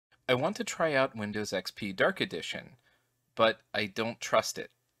I want to try out Windows XP Dark Edition, but I don't trust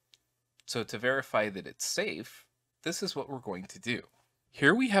it. So to verify that it's safe, this is what we're going to do.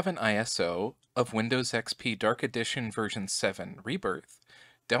 Here we have an ISO of Windows XP Dark Edition version 7 Rebirth,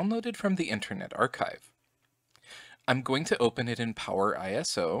 downloaded from the Internet Archive. I'm going to open it in Power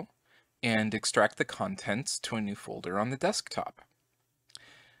ISO and extract the contents to a new folder on the desktop.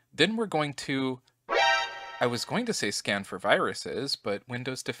 Then we're going to, I was going to say scan for viruses, but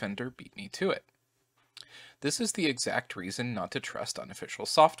Windows Defender beat me to it. This is the exact reason not to trust unofficial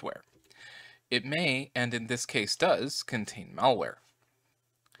software. It may, and in this case does, contain malware.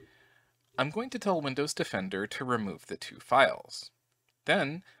 I'm going to tell Windows Defender to remove the two files.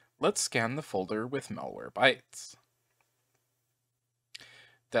 Then, let's scan the folder with malware bytes.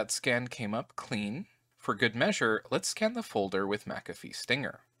 That scan came up clean. For good measure, let's scan the folder with McAfee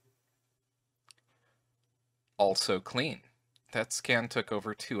Stinger. Also clean. That scan took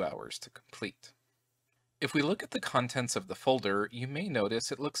over 2 hours to complete. If we look at the contents of the folder, you may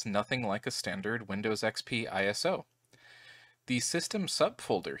notice it looks nothing like a standard Windows XP ISO. The system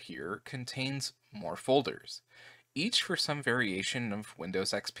subfolder here contains more folders, each for some variation of Windows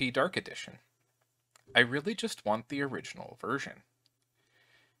XP Dark Edition. I really just want the original version.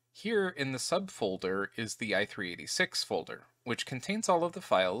 Here in the subfolder is the i386 folder, which contains all of the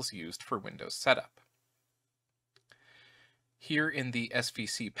files used for Windows setup. Here in the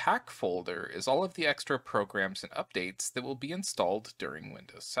SVC pack folder is all of the extra programs and updates that will be installed during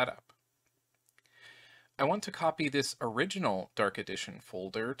Windows setup. I want to copy this original Dark Edition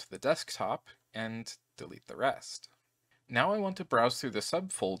folder to the desktop and delete the rest. Now I want to browse through the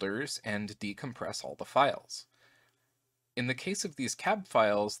subfolders and decompress all the files. In the case of these cab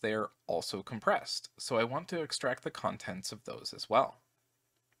files, they are also compressed, so I want to extract the contents of those as well.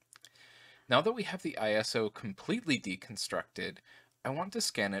 Now that we have the ISO completely deconstructed, I want to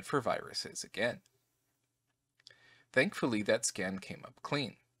scan it for viruses again. Thankfully, that scan came up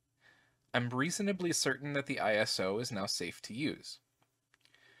clean. I'm reasonably certain that the ISO is now safe to use.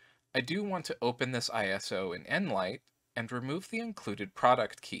 I do want to open this ISO in Nlight and remove the included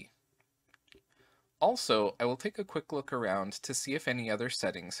product key. Also, I will take a quick look around to see if any other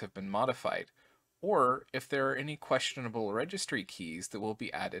settings have been modified, or if there are any questionable registry keys that will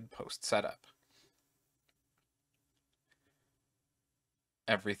be added post-setup.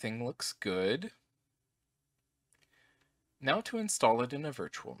 Everything looks good. Now to install it in a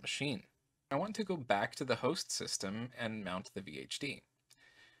virtual machine. I want to go back to the host system and mount the VHD.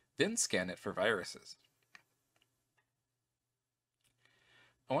 Then scan it for viruses.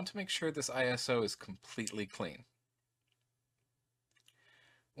 I want to make sure this ISO is completely clean.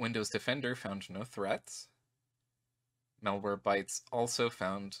 Windows Defender found no threats. Malware bytes also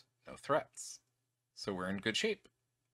found no threats. So we're in good shape.